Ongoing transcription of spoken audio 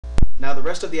Now the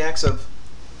rest of the acts of...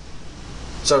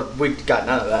 So we got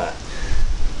none of that.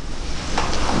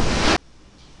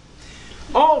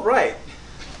 All right.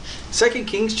 2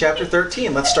 Kings chapter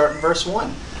 13. Let's start in verse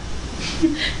 1.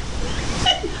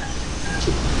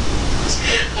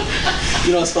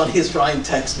 You know what's funny is Ryan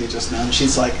texted me just now and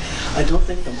she's like, I don't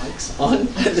think the mic's on.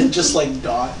 And then just like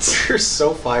dots. You're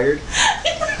so fired.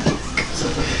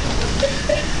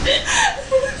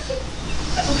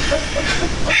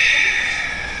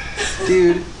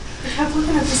 Dude. I kept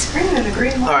looking at the screen and the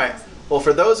green light. Alright. Well,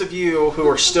 for those of you who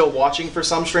are still watching for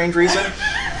some strange reason,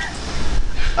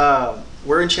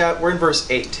 we're in verse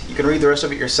 8. You can read the rest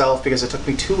of it yourself because it took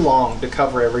me too long to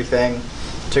cover everything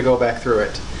to go back through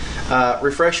it.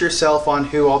 Refresh yourself on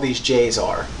who all these J's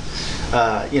are.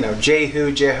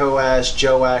 Jehu, Jehoash,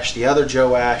 Joash, the other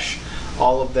Joash,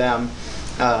 all of them.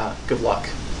 Good luck.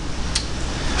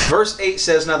 Verse 8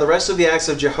 says, Now the rest of the acts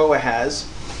of Jehoahaz,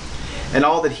 and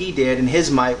all that he did, and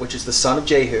his might, which is the son of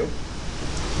Jehu,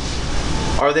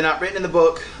 are they not written in the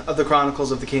book of the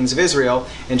Chronicles of the Kings of Israel?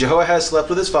 And Jehoahaz slept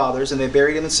with his fathers, and they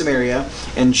buried him in Samaria,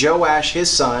 and Joash his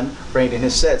son reigned in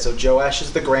his stead. So Joash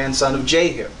is the grandson of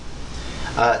Jehu.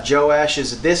 Joash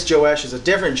is a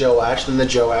different Joash than the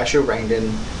Joash who reigned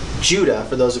in Judah,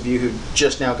 for those of you who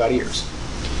just now got ears.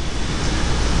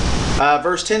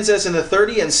 Verse 10 says, In the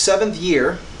 37th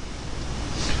year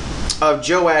of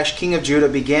Joash, king of Judah,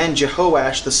 began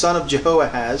Jehoash, the son of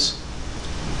Jehoahaz,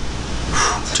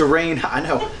 to reign. I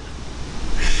know.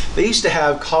 They used to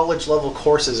have college-level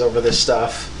courses over this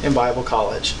stuff in Bible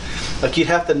college. Like, you'd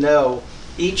have to know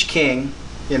each king,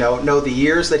 know the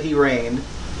years that he reigned,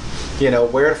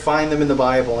 where to find them in the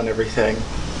Bible and everything.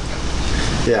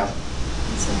 Yeah.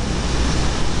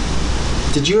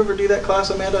 Did you ever do that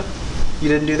class, Amanda? You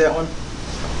didn't do that one?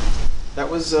 That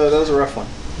was a rough one.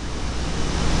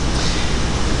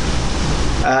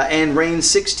 And reigned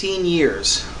 16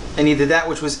 years. And he did that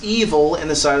which was evil in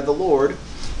the sight of the Lord.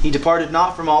 He departed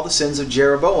not from all the sins of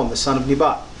Jeroboam, the son of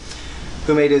Nebat,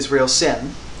 who made Israel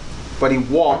sin, but he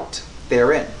walked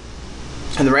therein.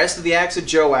 And the rest of the acts of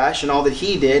Joash, and all that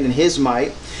he did, and his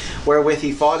might, wherewith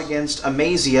he fought against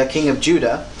Amaziah, king of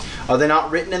Judah, are they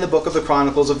not written in the book of the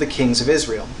Chronicles of the Kings of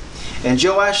Israel? And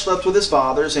Joash slept with his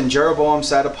fathers, and Jeroboam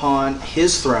sat upon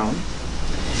his throne.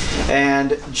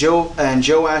 And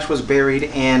Joash was buried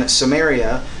in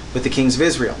Samaria with the kings of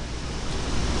Israel.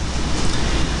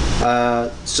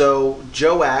 So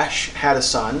Joash had a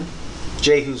son,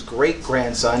 Jehu's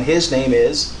great-grandson. His name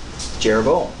is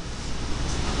Jeroboam.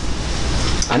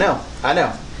 I know.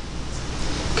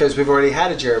 Because we've already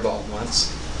had a Jeroboam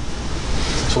once.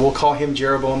 So we'll call him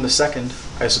Jeroboam the second,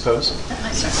 I suppose.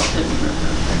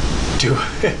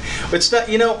 It's not,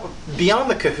 beyond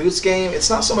the Cahoots game, it's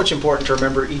not so much important to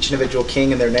remember each individual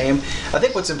king and their name. I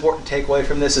think what's important to take away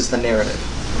from this is the narrative,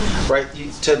 right?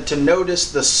 To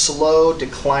notice the slow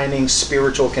declining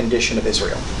spiritual condition of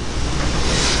Israel,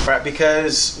 right?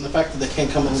 Because And the fact that they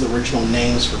can't come up with original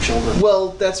names for children. Well,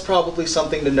 that's probably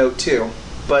something to note too.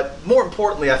 But more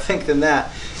importantly, I think, than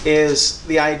that is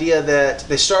the idea that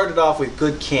they started off with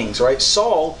good kings, right?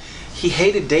 Saul, he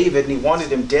hated David and he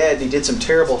wanted him dead. And he did some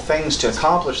terrible things to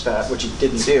accomplish that, which he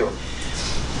didn't do.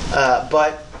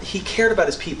 But he cared about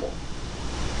his people,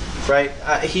 right?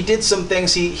 He did some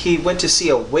things. He went to see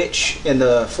a witch in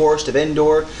the forest of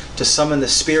Endor to summon the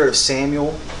spirit of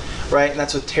Samuel, right? And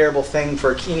that's a terrible thing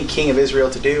for any king of Israel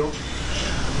to do.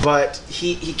 But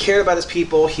he cared about his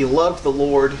people. He loved the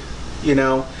Lord,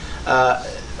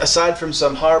 Aside from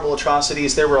some horrible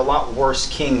atrocities, there were a lot worse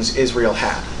kings Israel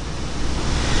had.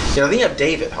 Then you have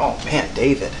David. Oh man,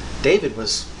 David. David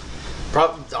was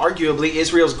arguably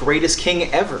Israel's greatest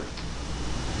king ever.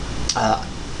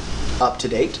 Up to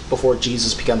date, before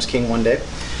Jesus becomes king one day.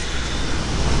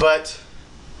 But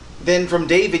then from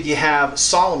David you have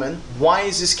Solomon,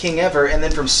 wisest king ever, and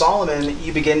then from Solomon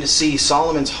you begin to see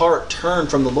Solomon's heart turn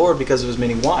from the Lord because of his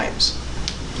many wives.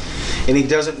 And he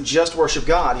doesn't just worship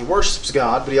God. He worships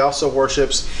God, but he also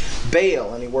worships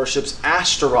Baal, and he worships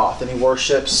Ashtaroth, and he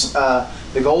worships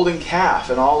the golden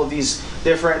calf, and all of these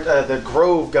different, the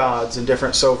grove gods, and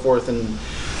different so forth, and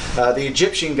the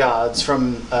Egyptian gods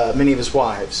from many of his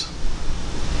wives.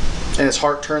 And his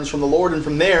heart turns from the Lord, and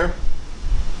from there,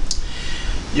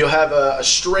 you'll have a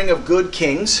string of good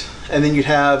kings, and then you'd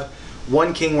have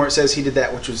one king where it says he did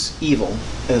that which was evil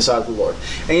in the sight of the Lord.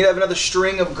 And you'd have another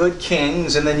string of good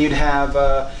kings, and then you'd have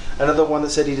another one that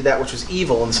said he did that which was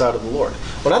evil in the sight of the Lord.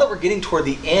 Well, now that we're getting toward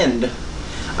the end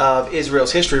of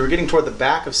Israel's history, we're getting toward the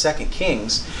back of 2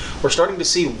 Kings, we're starting to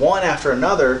see one after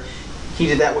another, he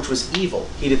did that which was evil,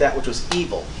 he did that which was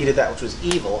evil, he did that which was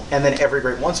evil, and then every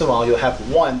great once in a while you'll have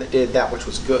one that did that which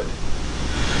was good.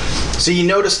 So you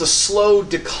notice the slow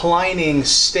declining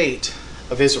state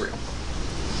of Israel.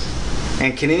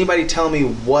 And can anybody tell me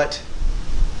what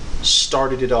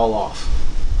started it all off?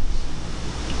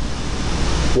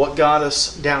 What got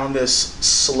us down this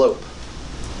slope?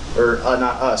 Or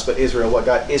not us, but Israel. What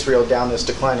got Israel down this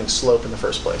declining slope in the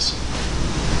first place?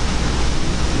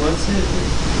 Was it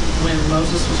when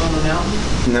Moses was on the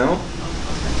mountain? No.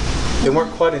 Oh, They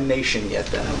weren't quite a nation yet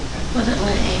then. okay. Was it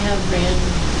when Ahab ran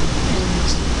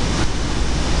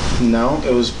and No,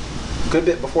 it was a good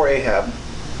bit before Ahab.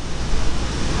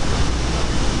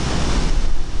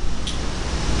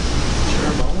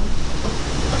 Jeroboam?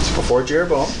 It's before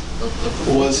Jeroboam.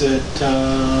 Was it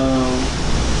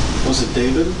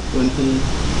David when he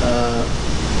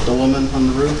the woman on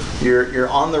the roof? You're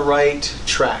on the right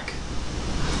track.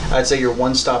 I'd say you're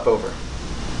one stop over.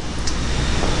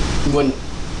 When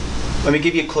Let me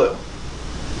give you a clue.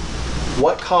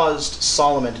 What caused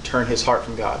Solomon to turn his heart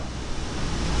from God?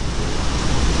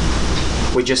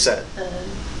 We just said it.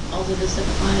 all of his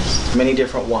different wives? Many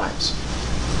different wives.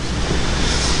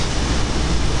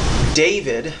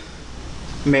 David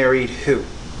married who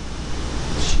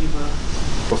Sheba.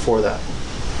 before that?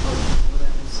 Well,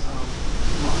 that was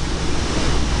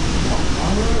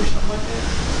Mara or something like that.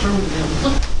 Start with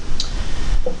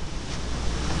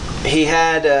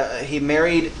him. He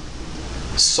married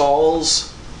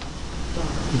Saul's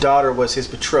daughter was his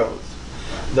betrothed,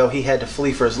 though he had to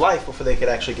flee for his life before they could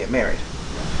actually get married.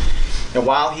 And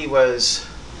while he was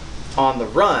on the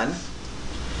run,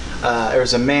 there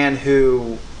was a man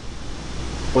who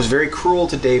was very cruel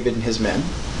to David and his men,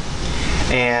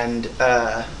 and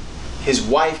his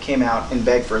wife came out and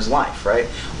begged for his life, right?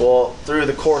 Well, through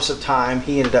the course of time,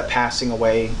 he ended up passing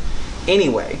away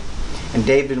anyway, and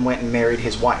David went and married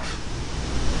his wife.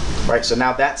 Right, so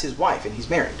now that's his wife and he's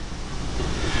married.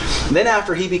 And then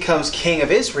after he becomes king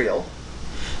of Israel,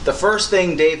 the first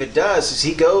thing David does is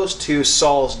he goes to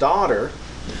Saul's daughter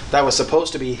that was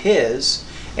supposed to be his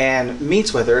and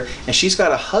meets with her, and she's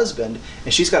got a husband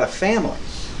and she's got a family.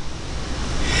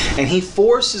 And he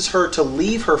forces her to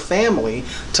leave her family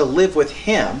to live with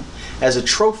him as a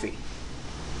trophy.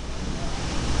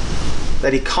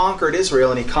 That he conquered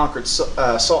Israel and he conquered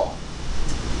Saul.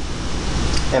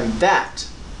 And that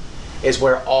is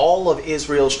where all of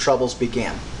Israel's troubles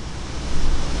began.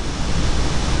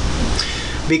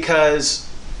 Because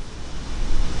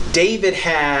David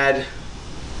had,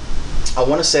 I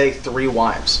want to say, 3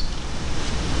 wives.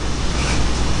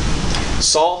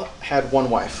 Saul had 1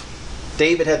 wife.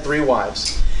 David had 3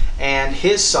 wives. And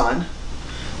his son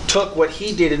took what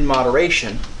he did in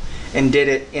moderation and did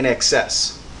it in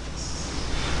excess.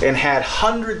 And had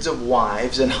hundreds of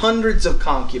wives and hundreds of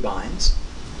concubines.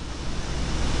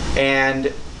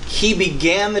 And he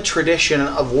began the tradition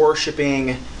of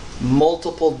worshiping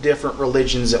multiple different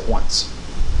religions at once.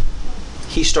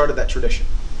 He started that tradition.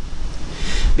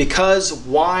 Because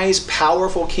wise,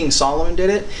 powerful King Solomon did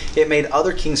it, it made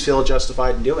other kings feel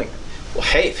justified in doing it. Well,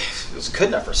 hey, it was good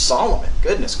enough for Solomon.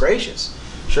 Goodness gracious.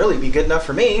 Surely it'd be good enough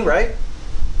for me, right?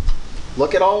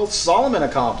 Look at all Solomon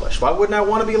accomplished. Why wouldn't I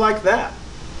want to be like that?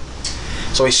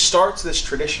 So he starts this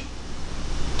tradition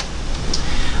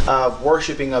of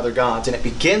worshiping other gods. And it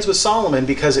begins with Solomon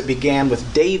because it began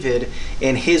with David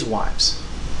and his wives.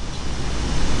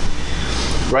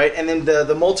 Right? And then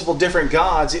the multiple different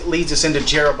gods, it leads us into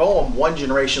Jeroboam, 1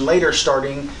 generation later,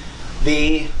 starting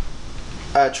the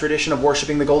tradition of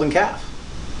worshiping the golden calf.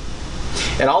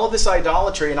 And all of this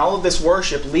idolatry and all of this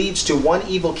worship leads to one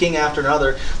evil king after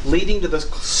another, leading to the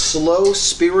slow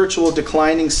spiritual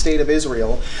declining state of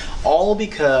Israel, all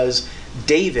because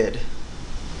David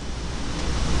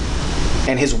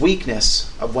and his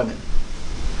weakness of women.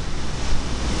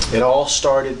 It all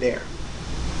started there.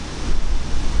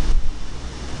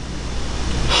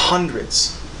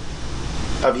 Hundreds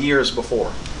of years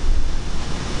before.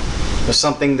 There's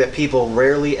something that people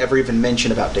rarely ever even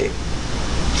mention about David.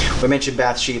 We mentioned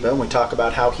Bathsheba, and we talk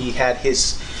about how he had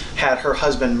her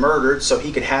husband murdered so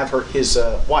he could have his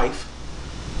wife.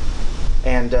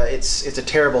 And it's a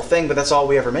terrible thing, but that's all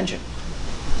we ever mention.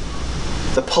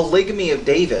 The polygamy of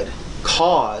David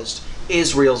caused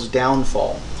Israel's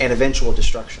downfall and eventual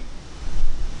destruction.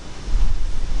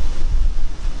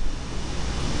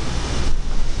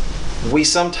 We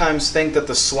sometimes think that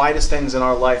the slightest things in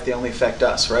our life, they only affect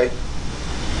us, right?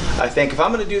 I think if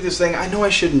I'm going to do this thing, I know I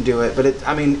shouldn't do it, but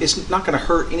it's not going to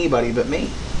hurt anybody but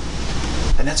me.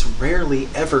 And that's rarely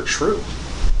ever true.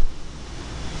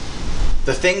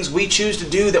 The things we choose to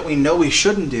do that we know we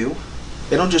shouldn't do,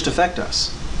 they don't just affect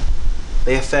us.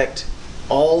 They affect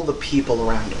all the people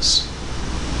around us.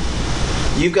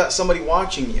 You've got somebody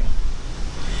watching you.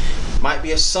 Might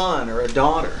be a son or a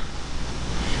daughter.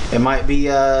 It might be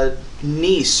a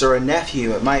niece or a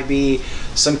nephew. It might be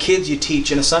some kids you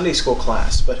teach in a Sunday school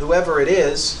class. But whoever it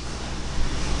is,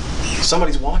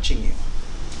 somebody's watching you.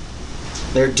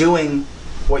 They're doing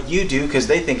what you do because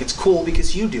they think it's cool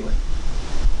because you do it.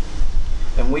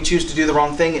 And when we choose to do the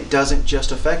wrong thing, it doesn't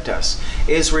just affect us.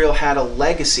 Israel had a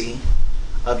legacy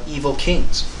of evil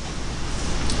kings.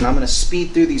 And I'm going to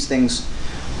speed through these things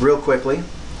real quickly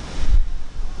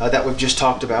that we've just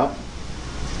talked about.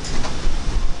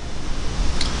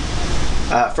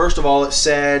 First of all, it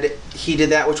said he did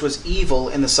that which was evil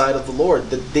in the sight of the Lord.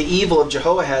 The evil of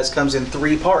Jehoahaz comes in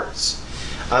three parts.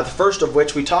 The first of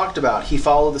which we talked about. He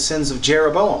followed the sins of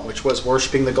Jeroboam, which was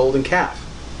worshiping the golden calf.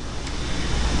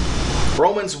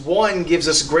 Romans 1 gives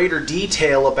us greater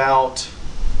detail about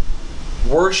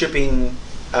worshiping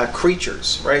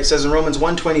creatures. Right? It says in Romans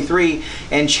 1:23,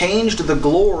 and changed the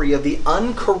glory of the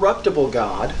uncorruptible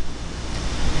God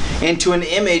into an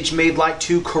image made like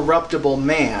to corruptible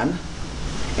man,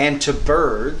 and to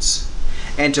birds,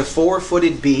 and to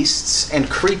four-footed beasts, and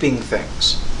creeping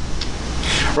things.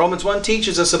 Romans 1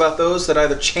 teaches us about those that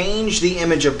either change the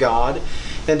image of God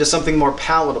into something more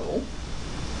palatable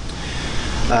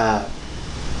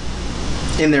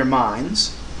in their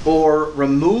minds, or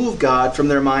remove God from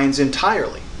their minds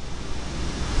entirely.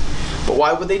 But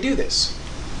why would they do this?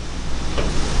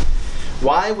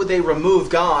 Why would they remove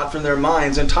God from their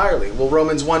minds entirely? Well,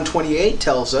 Romans 1:28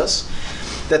 tells us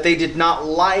that they did not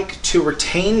like to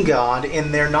retain God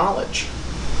in their knowledge.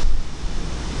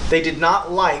 They did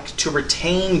not like to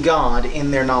retain God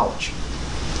in their knowledge.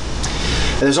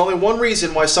 And there's only one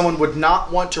reason why someone would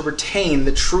not want to retain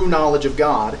the true knowledge of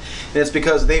God, and it's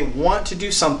because they want to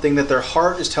do something that their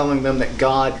heart is telling them that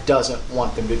God doesn't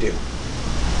want them to do.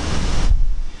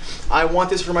 I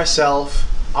want this for myself.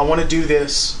 I want to do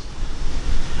this.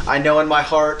 I know in my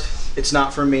heart it's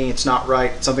not for me, it's not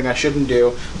right, it's something I shouldn't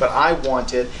do, but I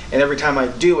want it, and every time I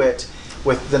do it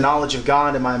with the knowledge of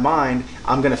God in my mind,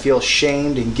 I'm going to feel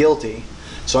shamed and guilty.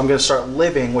 So I'm going to start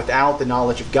living without the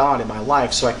knowledge of God in my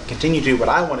life so I can continue to do what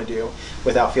I want to do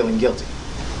without feeling guilty.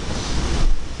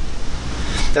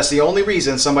 That's the only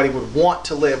reason somebody would want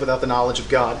to live without the knowledge of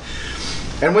God.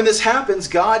 And when this happens,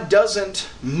 God doesn't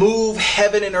move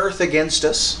heaven and earth against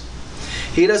us.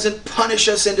 He doesn't punish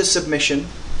us into submission.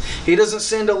 He doesn't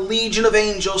send a legion of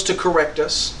angels to correct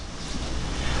us.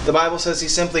 The Bible says He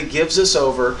simply gives us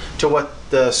over to what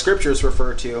the Scriptures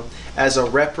refer to as a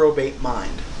reprobate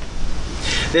mind.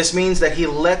 This means that He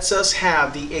lets us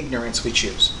have the ignorance we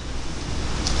choose.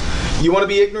 You want to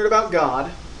be ignorant about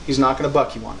God, He's not going to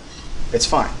buck you on it. It's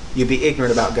fine. You be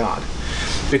ignorant about God,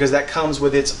 because that comes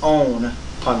with its own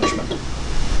punishment.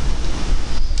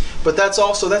 But that's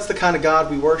the kind of God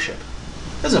we worship.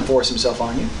 He doesn't force Himself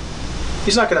on you.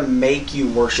 He's not going to make you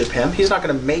worship Him. He's not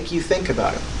going to make you think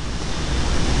about it.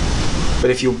 But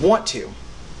if you want to,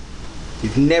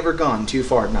 you've never gone too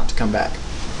far not to come back.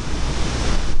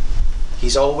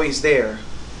 He's always there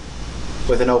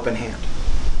with an open hand.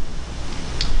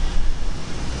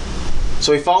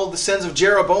 So he followed the sins of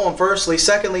Jeroboam firstly.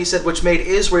 Secondly, he said, which made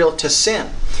Israel to sin.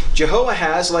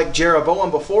 Jehoahaz, like Jeroboam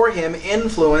before him,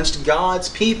 influenced God's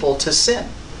people to sin.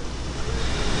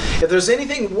 If there's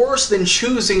anything worse than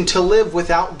choosing to live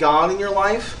without God in your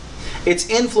life, it's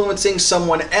influencing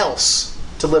someone else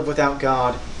to live without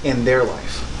God in their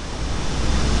life.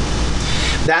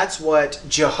 That's what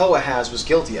Jehoahaz was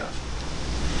guilty of.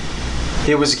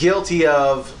 He was guilty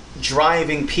of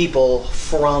driving people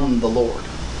from the Lord.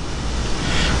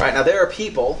 Right, now there are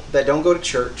people that don't go to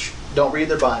church, don't read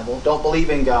their Bible, don't believe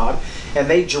in God, and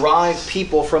they drive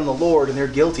people from the Lord, and they're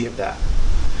guilty of that.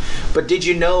 But did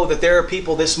you know that there are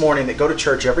people this morning that go to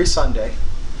church every Sunday,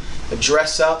 that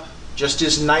dress up just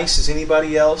as nice as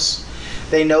anybody else?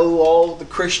 They know all the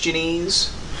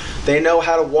Christianese. They know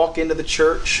how to walk into the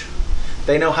church.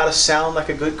 They know how to sound like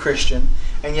a good Christian.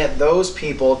 And yet those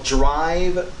people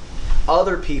drive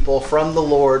other people from the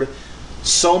Lord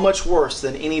so much worse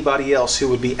than anybody else who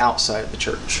would be outside of the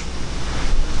church.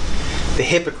 The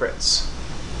hypocrites.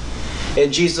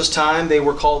 In Jesus' time, they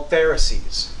were called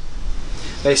Pharisees.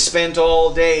 They spent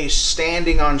all day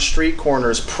standing on street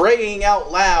corners, praying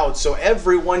out loud so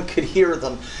everyone could hear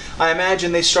them. I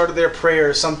imagine they started their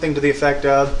prayer something to the effect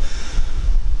of,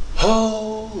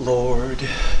 "Oh Lord,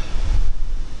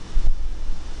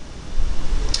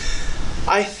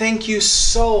 I thank you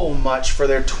so much for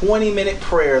their 20-minute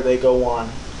prayer they go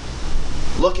on.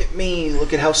 Look at me,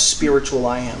 look at how spiritual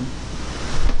I am."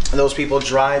 And those people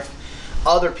drive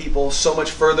other people so much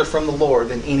further from the Lord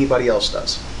than anybody else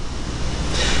does.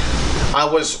 I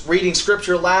was reading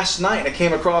scripture last night and I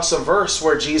came across a verse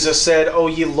where Jesus said, "Oh,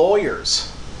 ye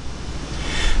lawyers,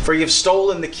 For you've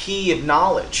stolen the key of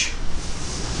knowledge,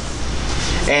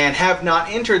 and have not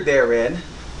entered therein,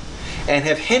 and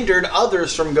have hindered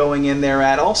others from going in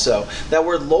thereat also. That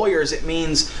word lawyers, it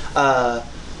means the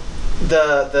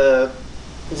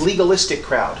legalistic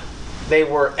crowd. They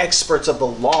were experts of the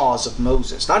laws of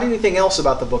Moses. Not anything else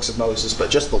about the books of Moses, but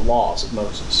just the laws of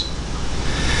Moses.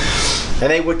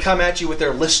 And they would come at you with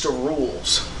their list of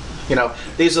rules. You know,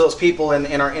 these are those people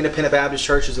in our independent Baptist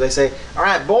churches. They say, all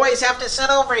right, boys have to sit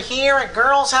over here and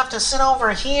girls have to sit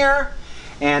over here.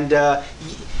 And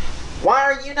why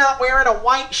are you not wearing a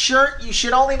white shirt? You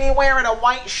should only be wearing a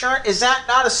white shirt. Is that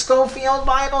not a Schofield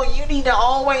Bible? You need to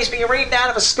always be reading out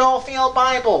of a Schofield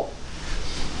Bible.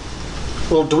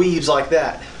 Little dweebs like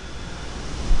that.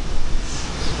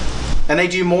 And they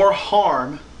do more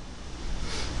harm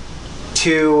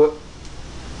to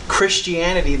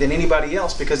Christianity than anybody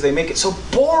else because they make it so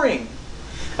boring.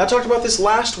 I talked about this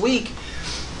last week.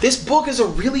 This book is a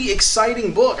really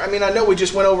exciting book. I mean, I know we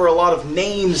just went over a lot of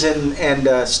names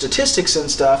and statistics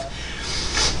and stuff,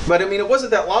 but I mean, it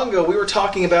wasn't that long ago we were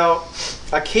talking about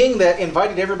a king that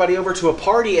invited everybody over to a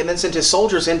party and then sent his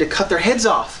soldiers in to cut their heads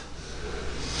off.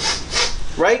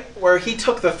 Right? Where he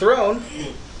took the throne,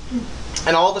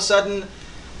 and all of a sudden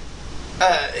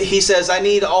he says, I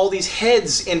need all these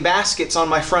heads in baskets on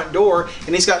my front door,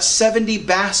 and he's got 70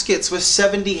 baskets with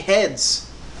 70 heads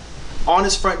on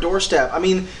his front doorstep. I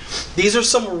mean, these are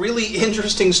some really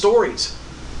interesting stories.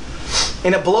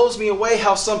 And it blows me away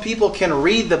how some people can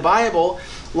read the Bible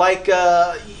like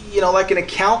like an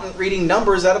accountant reading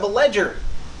numbers out of a ledger.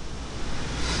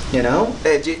 You know,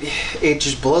 it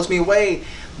just blows me away,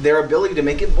 their ability to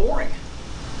make it boring.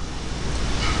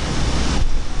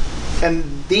 And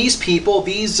these people,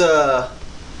 these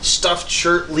stuffed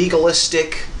shirt,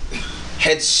 legalistic,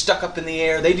 heads stuck up in the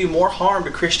air, they do more harm to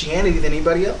Christianity than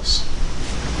anybody else.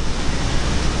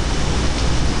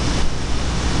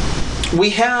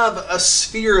 We have a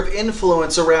sphere of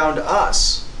influence around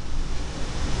us.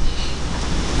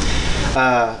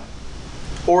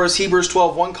 Or as Hebrews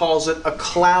 12:1 calls it, a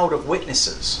cloud of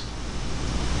witnesses.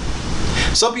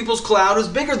 Some people's cloud is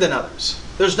bigger than others.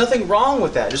 There's nothing wrong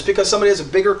with that. Just because somebody has a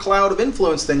bigger cloud of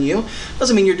influence than you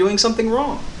doesn't mean you're doing something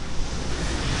wrong.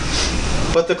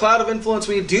 But the cloud of influence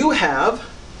we do have,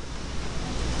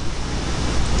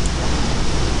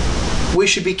 we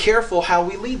should be careful how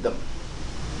we lead them,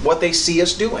 what they see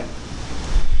us doing.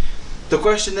 The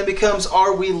question then becomes,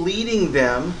 are we leading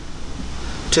them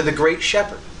to the great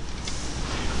shepherd?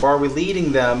 Or are we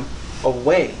leading them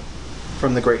away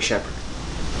from the great shepherd?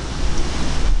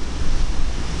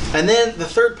 And then the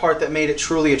third part that made it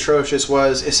truly atrocious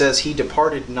was, it says, he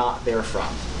departed not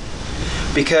therefrom.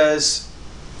 Because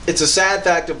it's a sad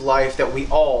fact of life that we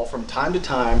all, from time to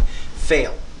time,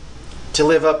 fail to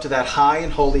live up to that high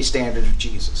and holy standard of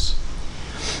Jesus.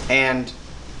 And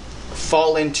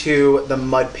fall into the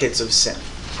mud pits of sin.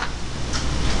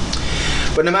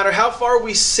 But no matter how far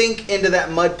we sink into that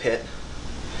mud pit,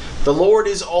 the Lord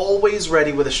is always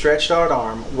ready with a stretched out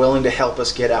arm, willing to help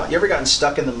us get out. You ever gotten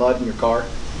stuck in the mud in your car?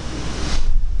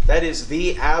 That is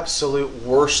the absolute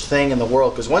worst thing in the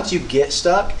world, because once you get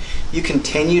stuck, you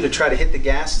continue to try to hit the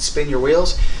gas and spin your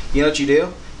wheels. You know what you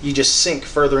do? You just sink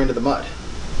further into the mud.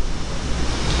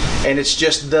 And it's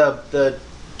just the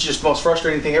most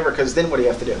frustrating thing ever, because then what do you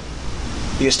have to do?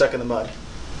 You get stuck in the mud.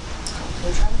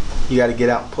 You got to get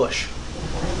out and push.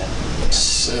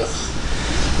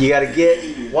 You got to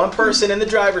get one person in the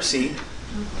driver's seat,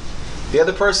 the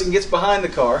other person gets behind the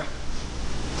car,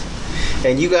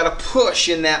 and you got to push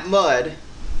in that mud,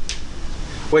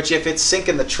 which if it's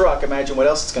sinking the truck, imagine what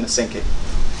else it's going to sink it.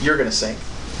 You're going to sink.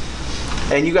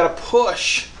 And you got to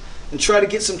push and try to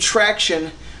get some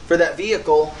traction for that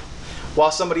vehicle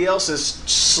while somebody else is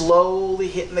slowly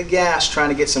hitting the gas trying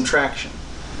to get some traction.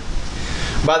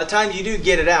 By the time you do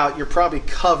get it out, you're probably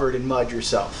covered in mud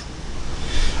yourself.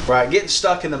 Right? Getting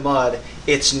stuck in the mud,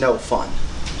 it's no fun.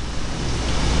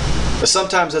 But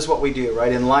sometimes that's what we do,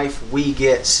 right? In life, we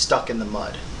get stuck in the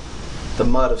mud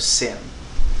of sin.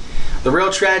 The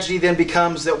real tragedy then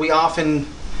becomes that we often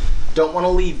don't want to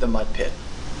leave the mud pit.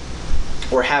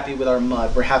 We're happy with our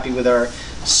mud. We're happy with our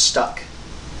stuck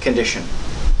condition.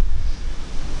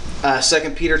 2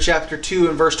 Peter chapter 2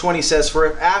 and verse 20 says, for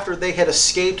if after they had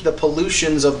escaped the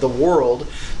pollutions of the world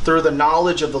through the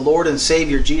knowledge of the Lord and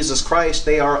Savior Jesus Christ,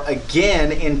 they are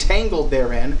again entangled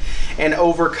therein and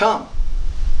overcome.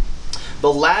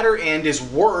 The latter end is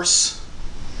worse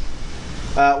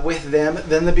with them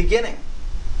than the beginning.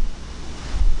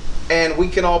 And we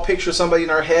can all picture somebody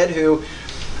in our head who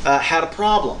had a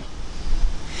problem.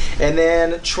 and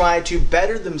then tried to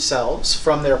better themselves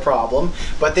from their problem,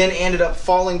 but then ended up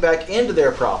falling back into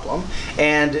their problem.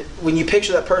 And when you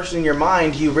picture that person in your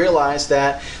mind, you realize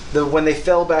that when they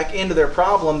fell back into their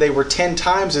problem, they were 10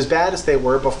 times as bad as they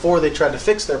were before they tried to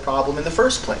fix their problem in the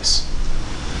first place.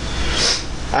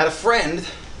 I had a friend,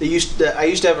 I used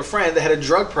to have a friend that had a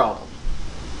drug problem.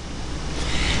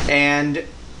 And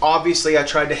obviously I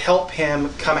tried to help him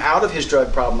come out of his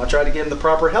drug problem. I tried to get him the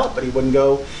proper help, but he wouldn't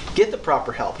go get the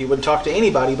proper help. He wouldn't talk to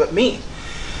anybody but me.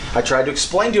 I tried to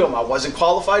explain to him I wasn't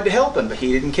qualified to help him, but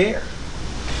he didn't care.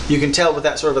 You can tell with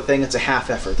that sort of a thing, it's a half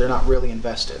effort. They're not really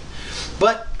invested.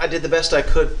 But I did the best I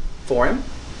could for him.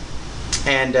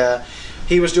 And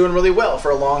he was doing really well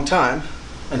for a long time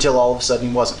until all of a sudden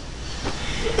he wasn't.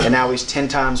 And now he's 10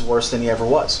 times worse than he ever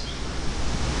was.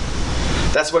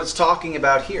 That's what it's talking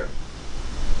about here.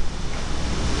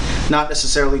 Not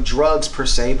necessarily drugs per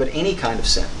se, but any kind of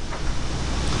sin.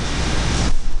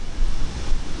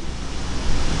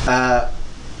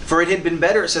 For it had been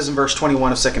better, it says in verse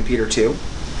 21 of 2 Peter 2,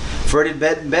 for it had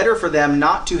been better for them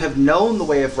not to have known the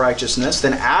way of righteousness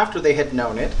than after they had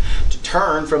known it, to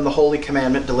turn from the holy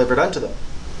commandment delivered unto them.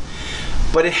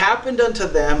 But it happened unto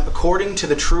them according to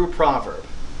the true proverb,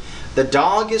 the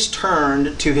dog is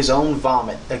turned to his own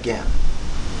vomit again.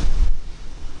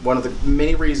 One of the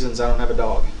many reasons I don't have a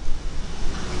dog.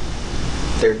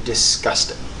 They're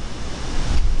disgusting.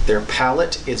 Their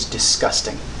palate is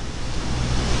disgusting.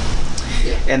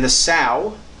 Yeah. And the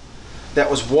sow that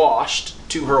was washed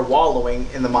to her wallowing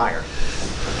in the mire.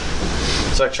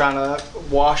 So I'm trying to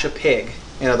wash a pig,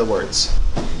 in other words.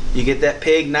 You get that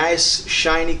pig nice,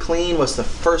 shiny, clean, what's the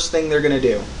first thing they're going to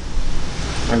do?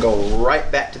 And go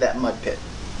right back to that mud pit.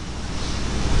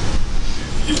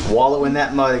 Wallow in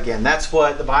that mud again. That's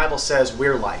what the Bible says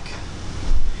we're like.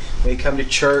 We come to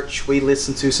church, we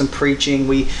listen to some preaching,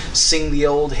 we sing the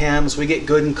old hymns, we get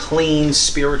good and clean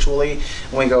spiritually,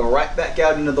 and we go right back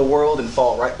out into the world and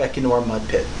fall right back into our mud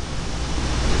pit.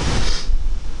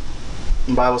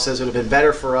 The Bible says it would have been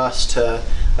better for us to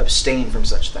abstain from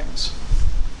such things.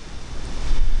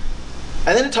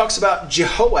 And then it talks about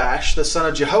Jehoash, the son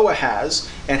of Jehoahaz,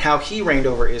 and how he reigned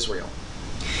over Israel.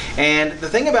 And the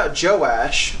thing about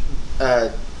Jehoash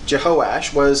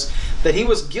was that he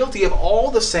was guilty of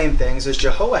all the same things as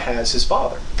Jehoahaz, his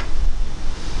father.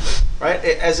 Right?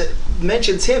 As it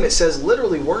mentions him, it says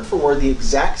literally word for word the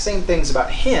exact same things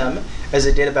about him as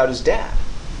it did about his dad.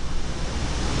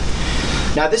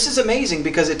 Now this is amazing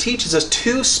because it teaches us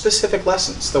two specific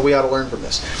lessons that we ought to learn from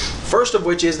this. First of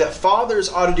which is that fathers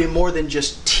ought to do more than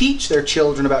just teach their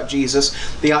children about Jesus.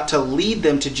 They ought to lead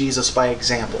them to Jesus by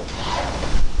example.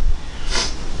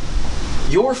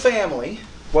 Your family,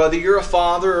 whether you're a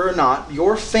father or not,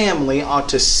 your family ought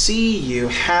to see you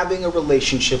having a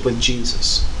relationship with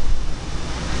Jesus.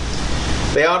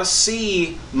 They ought to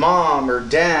see mom or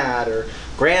dad or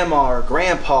grandma or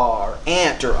grandpa or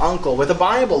aunt or uncle with a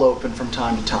Bible open from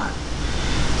time to time.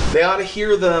 They ought to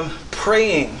hear them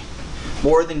praying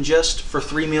more than just for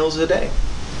 3 meals a day.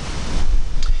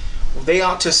 They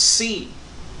ought to see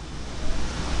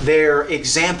their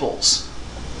examples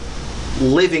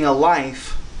living a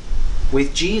life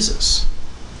with Jesus.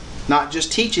 Not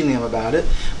just teaching them about it,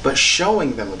 but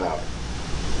showing them about it.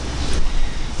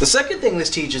 The second thing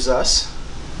this teaches us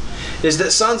is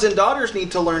that sons and daughters need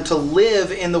to learn to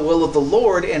live in the will of the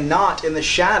Lord and not in the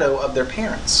shadow of their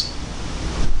parents.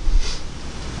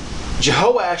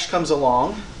 Jehoash comes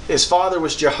along. His father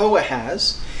was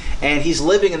Jehoahaz, and he's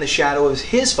living in the shadow of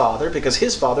his father because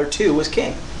his father too was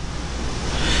king.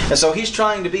 And so he's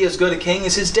trying to be as good a king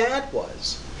as his dad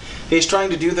was. He's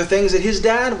trying to do the things that his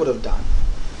dad would have done.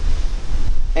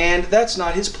 And that's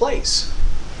not his place.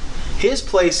 His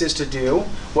place is to do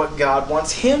what God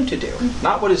wants him to do,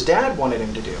 not what his dad wanted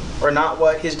him to do, or not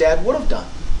what his dad would have done.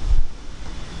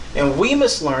 And we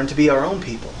must learn to be our own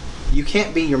people. You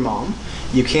can't be your mom.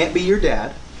 You can't be your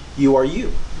dad. You are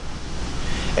you.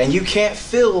 And you can't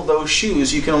fill those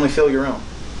shoes. You can only fill your own.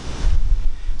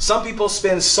 Some people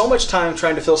spend so much time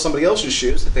trying to fill somebody else's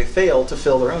shoes that they fail to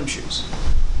fill their own shoes.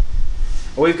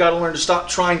 We've got to learn to stop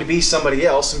trying to be somebody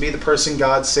else and be the person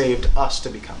God saved us to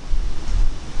become.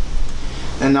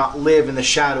 And not live in the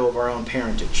shadow of our own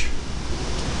parentage.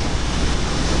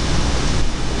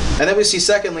 And then we see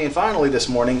secondly and finally this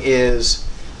morning is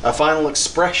a final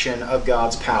expression of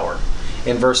God's power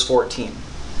in verse 14.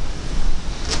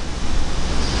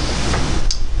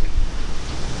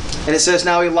 And it says,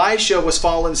 Now Elisha was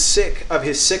fallen sick of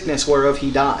his sickness whereof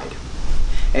he died.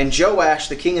 And Joash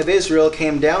the king of Israel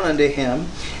came down unto him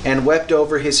and wept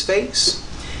over his face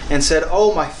and said,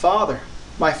 O my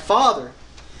father,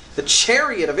 the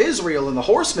chariot of Israel and the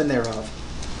horsemen thereof.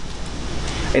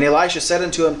 And Elisha said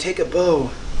unto him, Take a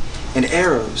bow and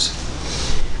arrows.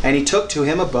 And he took to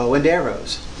him a bow and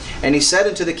arrows. And he said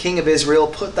unto the king of Israel,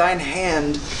 Put thine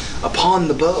hand upon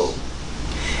the bow.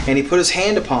 And he put his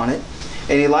hand upon it.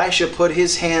 And Elisha put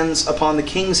his hands upon the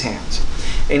king's hands.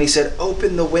 And he said,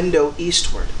 Open the window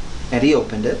eastward. And he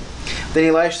opened it. Then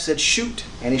Elisha said, Shoot.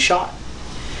 And he shot.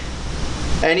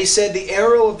 And he said, The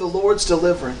arrow of the Lord's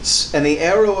deliverance, and the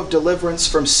arrow of deliverance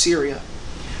from Syria.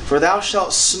 For thou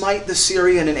shalt smite the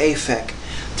Syrian in Aphek,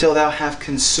 till thou have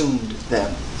consumed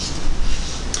them.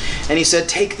 And he said,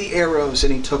 Take the arrows.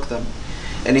 And he took them.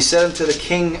 And he said unto the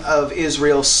king of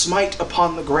Israel, Smite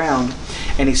upon the ground.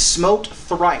 And he smote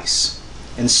thrice,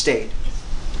 and stayed.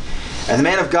 And the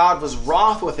man of God was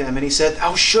wroth with him, and he said,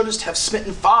 Thou shouldest have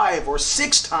smitten 5 or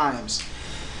 6 times.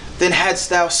 Then hadst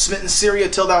thou smitten Syria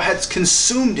till thou hadst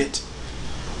consumed it.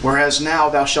 Whereas now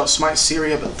thou shalt smite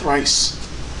Syria but thrice.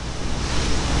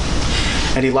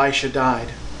 And Elisha died.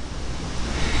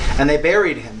 And they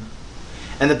buried him.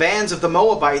 And the bands of the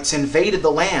Moabites invaded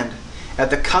the land at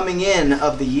the coming in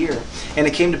of the year. And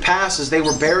it came to pass, as they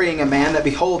were burying a man, that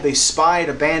behold, they spied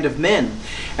a band of men.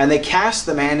 And they cast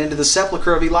the man into the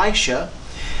sepulchre of Elisha.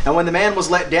 And when the man was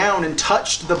let down and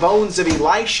touched the bones of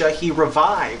Elisha, he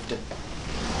revived.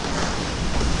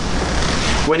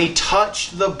 When he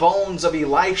touched the bones of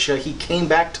Elisha, he came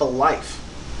back to life.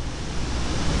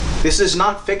 This is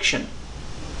not fiction.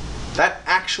 That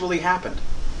actually happened.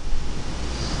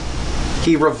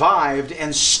 He revived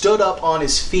and stood up on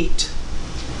his feet.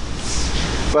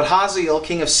 But Hazael,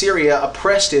 king of Syria,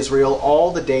 oppressed Israel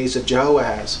all the days of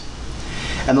Jehoahaz.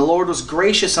 And the Lord was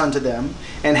gracious unto them,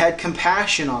 and had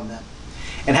compassion on them,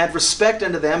 and had respect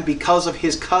unto them because of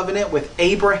his covenant with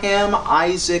Abraham,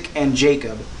 Isaac, and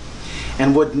Jacob,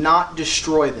 and would not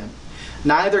destroy them,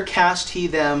 neither cast he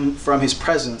them from his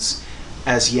presence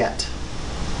as yet.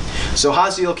 So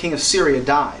Hazael, king of Syria,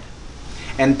 died,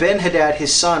 and Ben-Hadad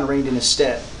his son reigned in his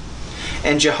stead.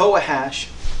 And Jehoash,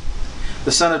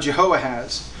 the son of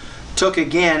Jehoahaz, took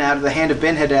again out of the hand of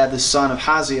Ben-Hadad the son of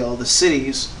Hazael the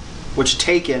cities which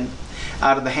taken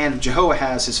out of the hand of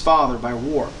Jehoahaz his father by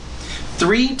war.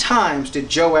 3 times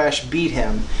did Joash beat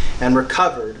him, and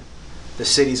recovered the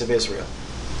cities of Israel.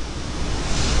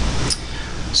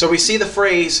 So we see the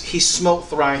phrase, he smote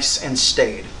thrice and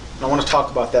stayed. And I want to talk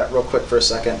about that real quick for a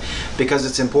second, because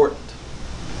it's important.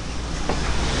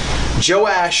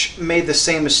 Joash made the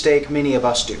same mistake many of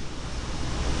us do.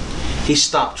 He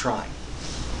stopped trying.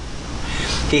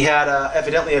 He had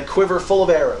evidently a quiver full of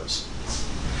arrows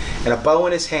and a bow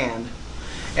in his hand,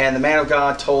 and the man of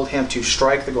God told him to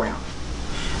strike the ground.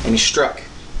 And he struck,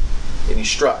 and he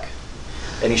struck,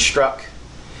 and he struck,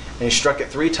 and he struck it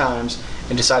 3 times,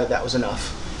 and decided that was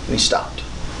enough, and he stopped.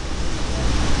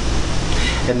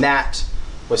 And that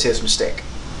was his mistake.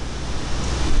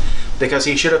 Because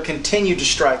he should have continued to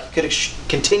strike. He could have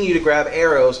continued to grab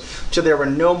arrows till there were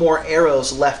no more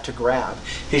arrows left to grab.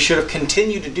 He should have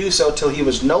continued to do so till he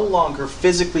was no longer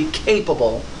physically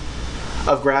capable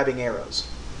of grabbing arrows.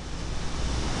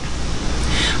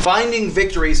 Finding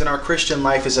victories in our Christian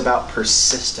life is about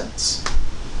persistence.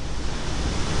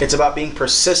 It's about being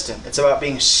persistent. It's about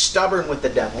being stubborn with the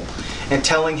devil and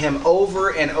telling him over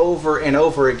and over and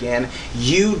over again,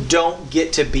 you don't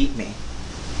get to beat me.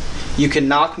 You can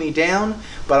knock me down,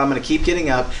 but I'm going to keep getting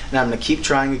up, and I'm going to keep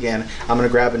trying again. I'm going to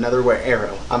grab another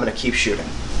arrow. I'm going to keep shooting.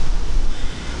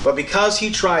 But because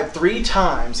he tried 3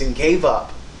 times and gave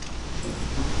up,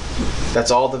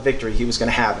 that's all the victory he was going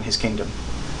to have in his kingdom.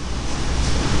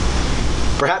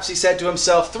 Perhaps he said to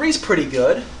himself, 3's pretty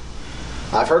good.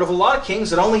 I've heard of a lot of kings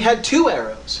that only had 2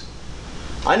 arrows.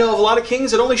 I know of a lot of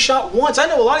kings that only shot once. I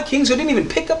know a lot of kings who didn't even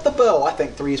pick up the bow. I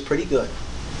think 3 is pretty good.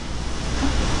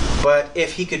 But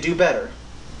if he could do better,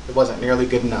 it wasn't nearly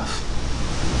good enough.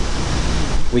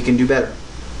 We can do better.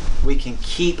 We can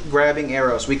keep grabbing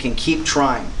arrows. We can keep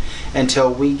trying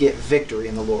until we get victory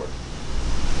in the Lord.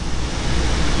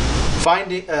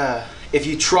 If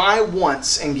you try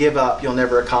once and give up, you'll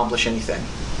never accomplish anything.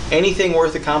 Anything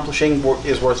worth accomplishing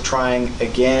is worth trying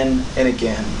again and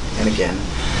again and again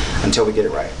until we get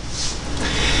it right.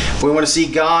 If we want to see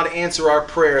God answer our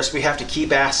prayers, we have to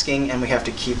keep asking and we have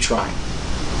to keep trying.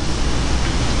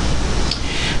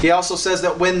 He also says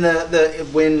that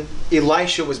when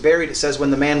Elisha was buried, it says when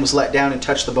the man was let down and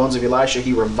touched the bones of Elisha,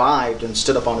 he revived and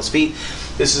stood up on his feet.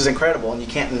 This is incredible, and you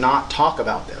can't not talk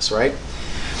about this, right?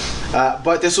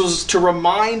 But this was to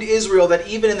remind Israel that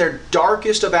even in their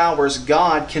darkest of hours,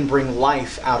 God can bring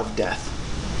life out of death.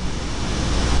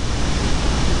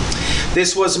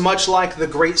 This was much like the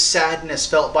great sadness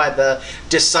felt by the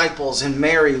disciples and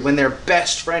Mary when their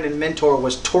best friend and mentor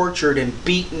was tortured and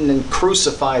beaten and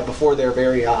crucified before their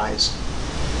very eyes.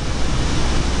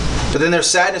 But then their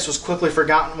sadness was quickly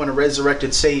forgotten when a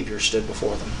resurrected Savior stood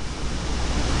before them.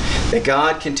 That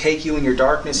God can take you in your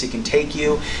darkness, He can take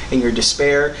you in your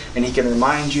despair, and He can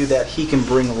remind you that He can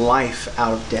bring life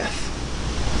out of death.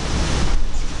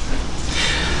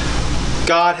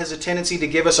 God has a tendency to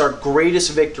give us our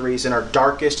greatest victories in our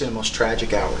darkest and most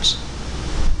tragic hours.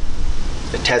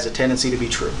 It has a tendency to be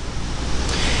true.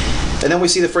 And then we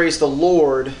see the phrase, the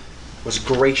Lord was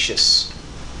gracious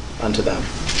unto them.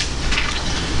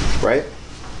 Right?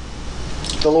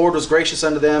 The Lord was gracious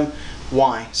unto them.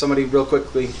 Why? Somebody real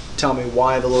quickly tell me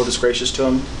why the Lord was gracious to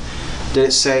them. Did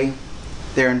it say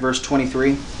there in verse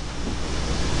 23?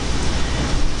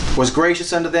 Was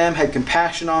gracious unto them, had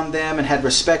compassion on them, and had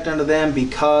respect unto them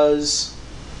because...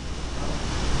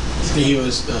 He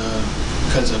was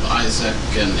because of Isaac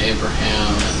and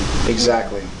Abraham. And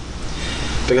Exactly.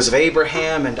 Because of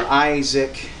Abraham and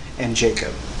Isaac and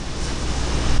Jacob.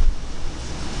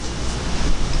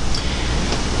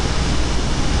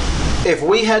 If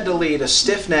we had to lead a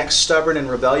stiff-necked, stubborn, and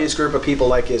rebellious group of people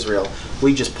like Israel,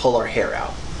 we'd just pull our hair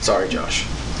out. Sorry, Josh.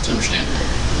 it's understandable.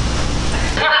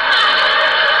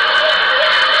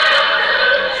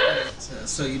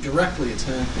 So you directly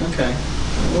attack. Okay.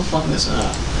 We'll find this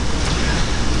out.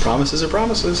 Promises are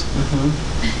promises.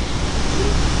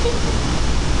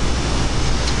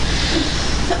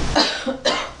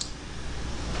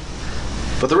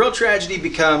 But the real tragedy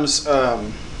becomes...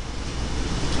 oh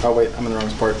wait, I'm in the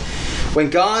wrong part. When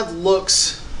God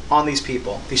looks on these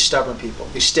people, these stubborn people,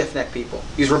 these stiff-necked people,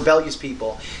 these rebellious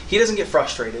people, He doesn't get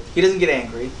frustrated. He doesn't get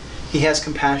angry. He has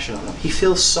compassion on them. He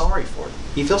feels sorry for them.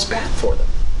 He feels bad for them.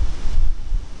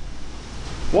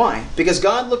 Why? Because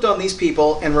God looked on these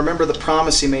people and remembered the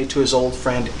promise He made to His old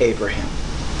friend Abraham.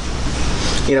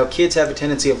 You know, kids have a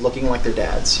tendency of looking like their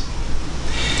dads.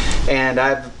 And I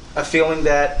have a feeling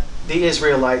that the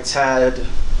Israelites had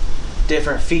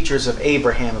different features of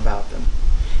Abraham about them.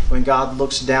 When God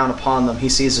looks down upon them, He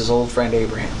sees His old friend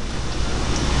Abraham.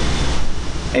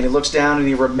 And He looks down and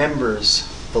He remembers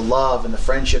the love and the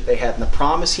friendship they had and the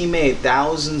promise He made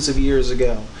thousands of years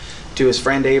ago to His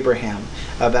friend Abraham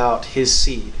about his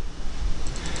seed.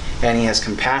 And He has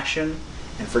compassion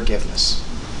and forgiveness.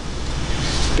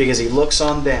 Because He looks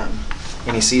on them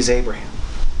and He sees Abraham.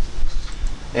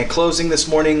 And closing this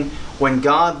morning, when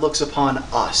God looks upon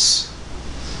us,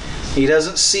 He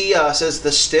doesn't see us as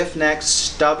the stiff-necked,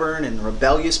 stubborn, and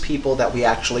rebellious people that we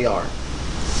actually are.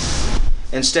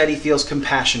 Instead, He feels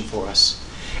compassion for us.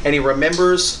 And He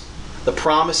remembers the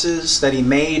promises that He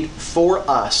made for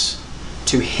us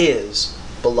to His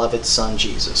beloved Son,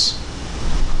 Jesus.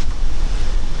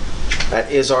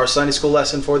 That is our Sunday school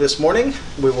lesson for this morning.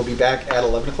 We will be back at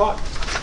 11 o'clock.